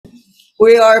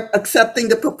We are accepting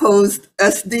the proposed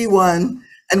SD1,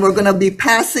 and we're going to be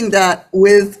passing that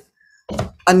with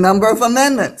a number of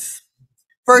amendments.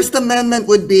 First amendment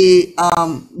would be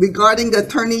regarding the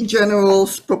Attorney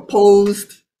General's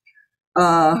proposed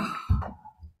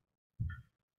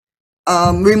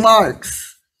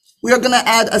remarks. We are going to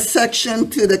add a section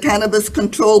to the Cannabis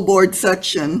Control Board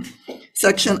section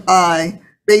I,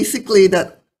 basically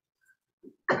that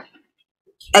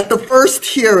at the first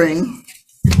hearing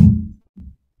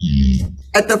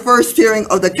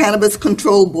of the Cannabis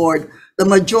Control Board, the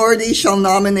majority shall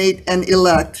nominate and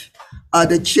elect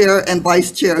the chair and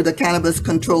vice chair of the Cannabis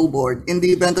Control Board. In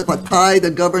the event of a tie,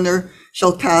 the governor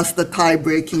shall cast the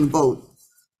tie-breaking vote.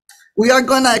 We are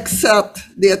going to accept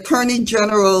the Attorney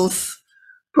General's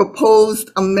proposed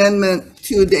amendment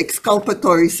to the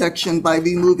exculpatory section by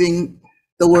removing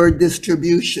the word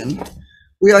distribution.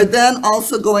 We are then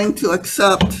also going to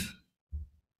accept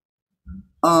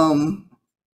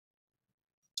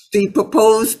the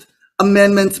proposed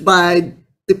amendments by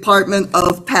Department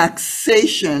of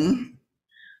Taxation.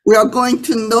 We are going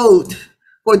to note,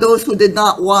 for those who did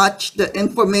not watch the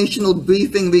informational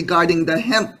briefing regarding the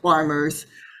hemp farmers,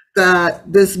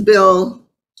 that this bill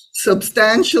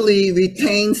substantially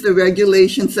retains the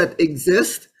regulations that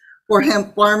exist for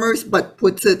hemp farmers, but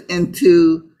puts it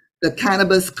into the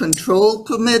Cannabis Control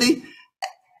Committee,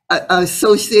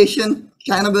 Association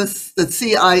Cannabis, the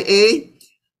CIA.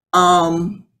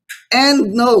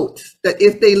 And note that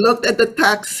if they looked at the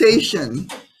taxation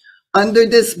under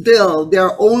this bill,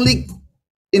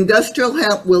 industrial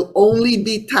hemp will only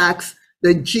be taxed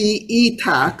the GE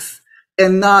tax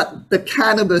and not the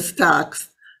cannabis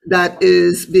tax that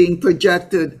is being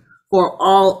projected for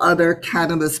all other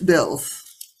cannabis bills,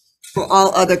 for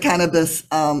all other cannabis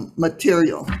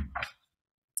material.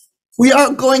 We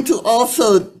are going to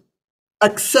also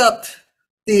accept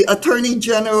the Attorney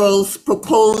General's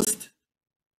proposed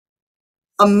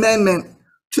amendment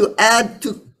to add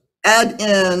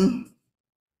in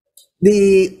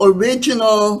the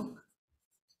original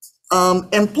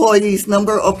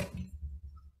number of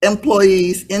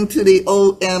employees into the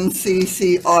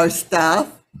OMCCR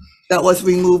staff that was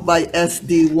removed by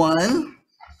SD1.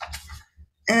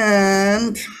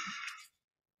 And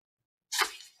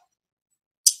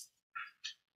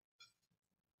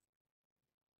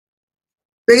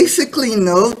basically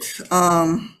note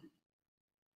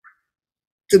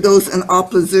to those in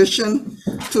opposition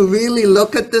to really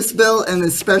look at this bill, and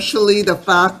especially the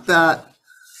fact that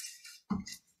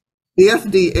the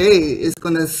FDA is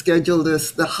going to schedule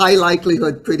this, the high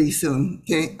likelihood, pretty soon.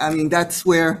 Okay, I mean, that's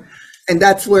where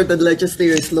the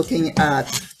legislator is looking at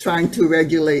trying to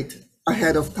regulate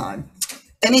ahead of time.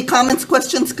 Any comments,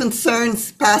 questions,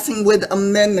 concerns, passing with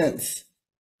amendments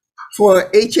for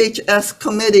HHS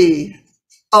committee?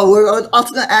 Oh, we're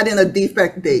also going to add in a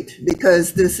defect date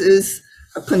because this is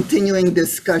a continuing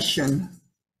discussion.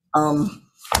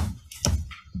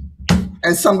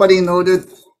 As somebody noted,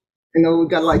 we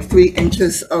got like 3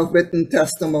 inches of written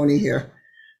testimony here.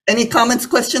 Any comments,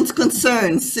 questions,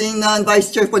 concerns? Seeing none,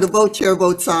 Vice Chair for the vote, Chair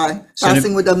votes aye.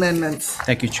 Passing with amendments.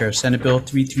 Thank you, Chair. Senate Bill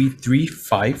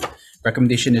 3335.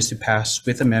 Recommendation is to pass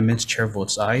with amendments. Chair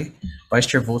votes aye. Vice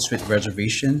Chair votes with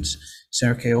reservations.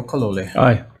 Senator Keo Kalole.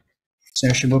 Aye.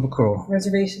 Senator Shimabukuro.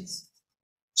 Reservations.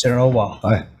 Senator Owa.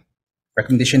 Aye.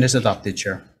 Recommendation is adopted,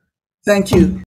 Chair. Thank you.